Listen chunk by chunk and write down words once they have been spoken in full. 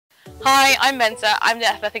Hi, I'm Benthe. I'm the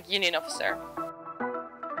Athletic Union Officer.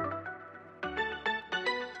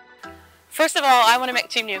 First of all, I want to make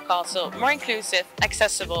Team Newcastle more inclusive,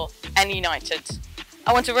 accessible and united.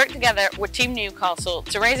 I want to work together with Team Newcastle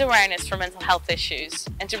to raise awareness for mental health issues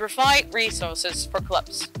and to provide resources for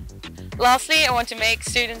clubs. Lastly, I want to make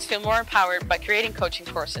students feel more empowered by creating coaching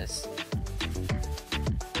courses.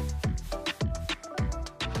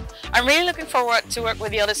 I'm really looking forward to work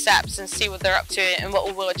with the other SAPs and see what they're up to and what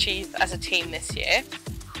we will achieve as a team this year.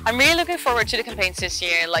 I'm really looking forward to the campaigns this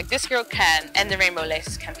year, like This Girl Can and the Rainbow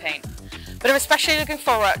Laces campaign. But I'm especially looking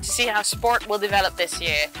forward to see how sport will develop this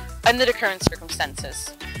year under the current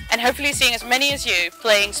circumstances, and hopefully seeing as many as you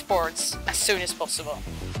playing sports as soon as possible.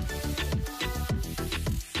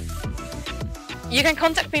 You can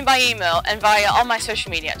contact me by email and via all my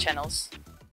social media channels.